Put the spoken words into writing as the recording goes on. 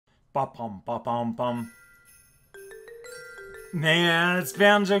Ba-pum, ba-pum, bum. Man, it's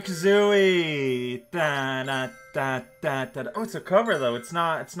Banjo-Kazooie! Da, da, da, da, da. Oh, it's a cover though. It's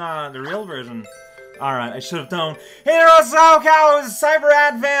not the real version. Alright, I should have known. Hey there, cows! Cyber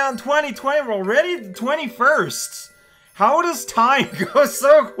Advan 2020. We're already the 21st. How does time go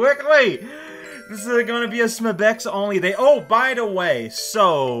so quickly? This is going to be a Smebex only day. Oh, by the way,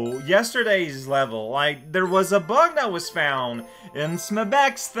 so yesterday's level, like, there was a bug that was found in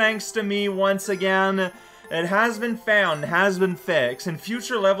Smebex thanks to me once again. It has been found, has been fixed, and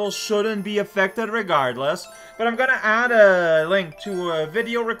future levels shouldn't be affected regardless. But I'm gonna add a link to a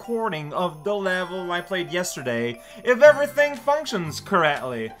video recording of the level I played yesterday, if everything functions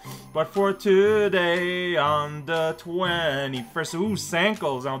correctly. But for today, on the 21st, ooh,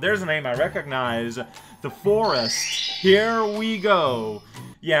 Sancles, now there's a name I recognize. The Forest, here we go.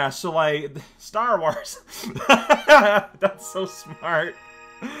 Yeah, so like, Star Wars. That's so smart.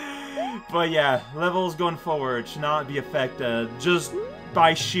 But yeah, levels going forward should not be affected just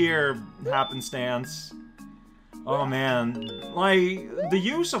by sheer happenstance. Oh man, like, the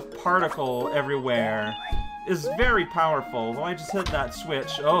use of particle everywhere is very powerful. Well, I just hit that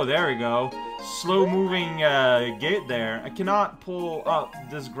switch. Oh, there we go. Slow moving gate there. I cannot pull up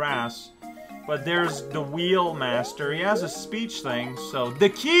this grass. But there's the Wheel Master. He has a speech thing, so the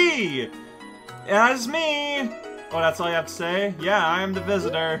key! That's me! Oh, that's all you have to say? Yeah, I am the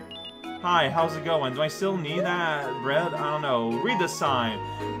visitor. Hi, how's it going? Do I still need that bread? I don't know. Read the sign.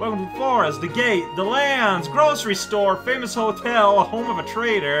 Welcome to the forest, the gate, the lands, grocery store, famous hotel, home of a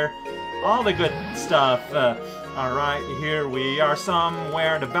trader. All the good stuff. Alright, here we are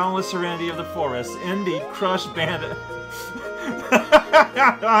somewhere in the boundless serenity of the forest. Indie Crush Bandit.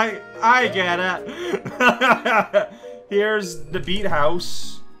 I get it. Here's the beat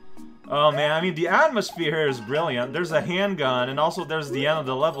house. Oh man, I mean, the atmosphere here is brilliant. There's a handgun, and also there's the end of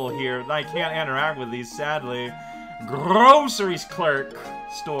the level here. I can't interact with these, sadly. Groceries clerk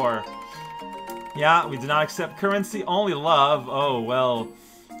store. Yeah, we do not accept currency, only love. Oh, well,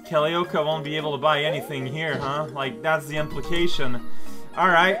 Kalioka won't be able to buy anything here, huh? Like, that's the implication.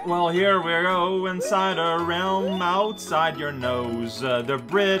 Alright, well, here we go, inside a realm, outside your nose. The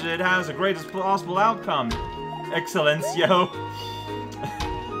bridge, it has the greatest possible outcome. Excellencio.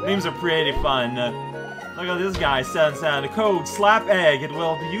 Names are pretty fun. Look at this guy, the code, slap egg. It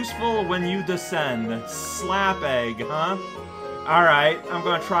will be useful when you descend. Slap egg, huh? Alright, I'm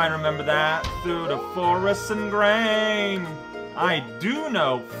gonna try and remember that. Through the forests and grain. I do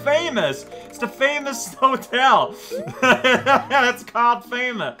know. Famous! It's the famous hotel! It's called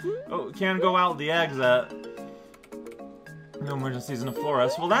Famous. Oh, can't go out the exit. No emergencies in the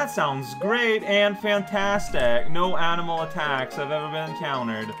forest. Well, that sounds great and fantastic. No animal attacks have ever been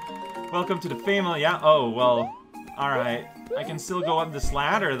encountered. Welcome to the family. Yeah, oh, well, alright. I can still go up this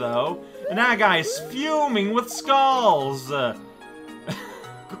ladder, though. And that guy's fuming with skulls.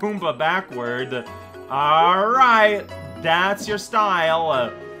 Goomba backward. Alright, that's your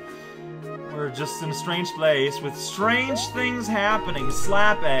style. We're just in a strange place with strange things happening.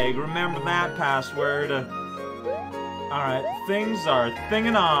 Slap egg, remember that password. Alright, things are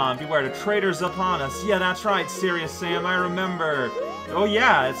thinging on. Beware, the traitor's upon us. Yeah, that's right, Serious Sam, I remember. Oh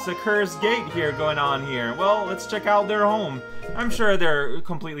yeah, it's a cursed gate here going on here. Well, let's check out their home. I'm sure they're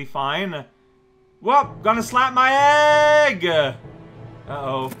completely fine. Whoop, gonna slap my egg!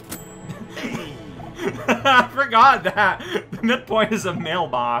 Uh-oh. I forgot that. The midpoint is a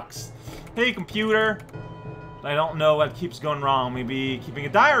mailbox. Hey, computer. I don't know what keeps going wrong. Maybe keeping a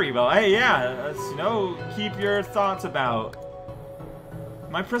diary, but hey, yeah, you know, keep your thoughts about.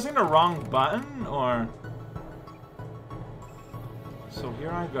 Am I pressing the wrong button, or? So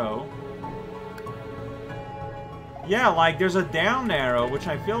here I go. Yeah, like there's a down arrow, which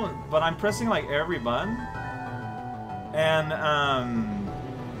I feel, but I'm pressing like every button, and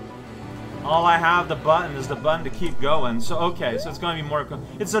all I have the button is the button to keep going. So okay, so it's gonna be more.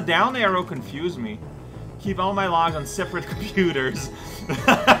 It's a down arrow confused me. Keep all my logs on separate computers. I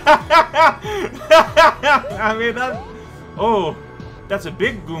mean, that... Oh, that's a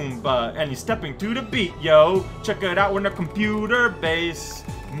big Goomba, and he's stepping to the beat, yo. Check it out, we're in a computer base.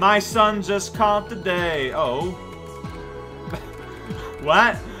 My son just caught the day. Oh.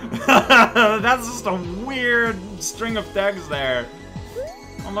 What? That's just a weird string of text there.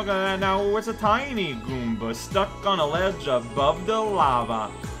 Oh, look at that now. It's a tiny Goomba stuck on a ledge above the lava.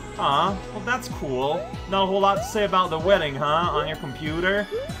 Huh? Well, that's cool. Not a whole lot to say about the wedding, huh? On your computer?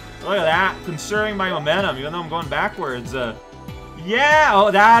 Look at that. Conserving my momentum, even though I'm going backwards. Yeah!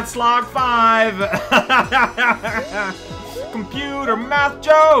 Oh, that's log 5! Computer math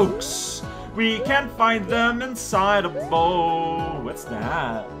jokes! We can't find them inside a bowl. What's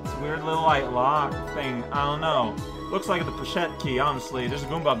that? It's a weird little, like, lock thing. I don't know. Looks like the pochette key, honestly. There's a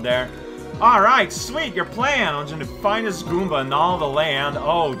Goomba up there. Alright, sweet, your plan. I'm gonna find this Goomba in all the land.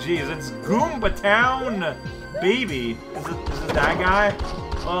 Oh, jeez, it's Goomba Town, baby. Is it that guy?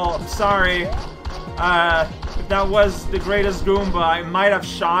 Well, I'm sorry. If that was the greatest Goomba, I might have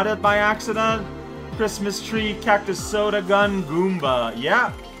shot it by accident. Christmas tree, cactus soda gun, Goomba.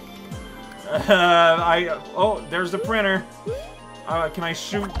 Yeah. Oh, there's the printer. Can I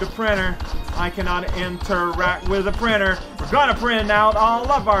shoot the printer? I cannot interact with the printer. We're gonna print out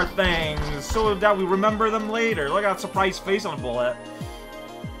all of our things so that we remember them later. Look at that surprise face on the bullet.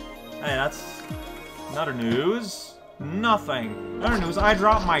 Hey, that's another news. Nothing. Another news. I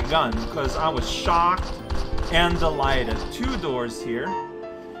dropped my gun because I was shocked and delighted. 2 doors here.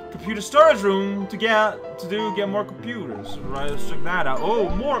 Computer storage room to get more computers. Right, let's check that out. Oh,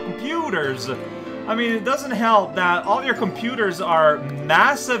 more computers. I mean, it doesn't help that all your computers are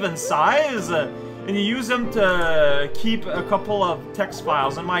massive in size, and you use them to keep a couple of text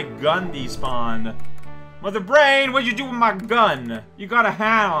files, and my gun despawned. Mother Brain, what'd you do with my gun? You got a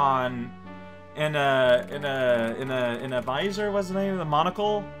hat on, and in a visor. What's the name of the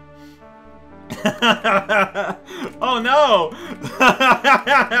monocle? Oh no!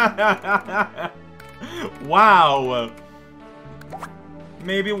 Wow.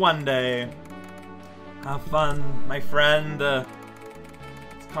 Maybe one day. Have fun, my friend. It's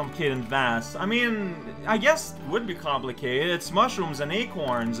complicated and vast. I mean, I guess it would be complicated. It's mushrooms and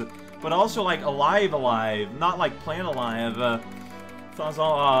acorns, but also like alive, not like plain alive.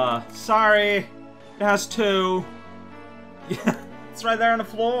 Sorry. It has 2. Yeah, it's right there on the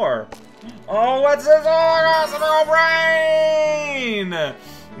floor. Oh, what's this? Oh, it's a little brain!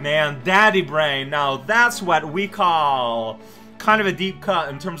 Man, daddy brain. Now that's what we call kind of a deep cut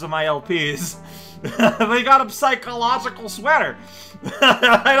in terms of my LPs. They got a psychological sweater.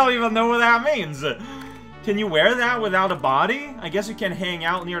 I don't even know what that means. Can you wear that without a body? I guess you can hang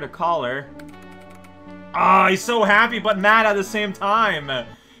out near the collar. Ah, he's so happy but mad at the same time.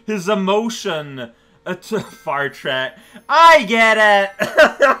 His emotion. Far Trek. I get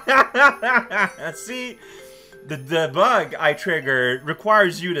it! See? The bug I triggered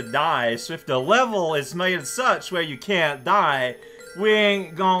requires you to die, so if the level is made such where you can't die, we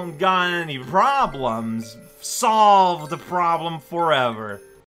ain't got any problems. Solve the problem forever.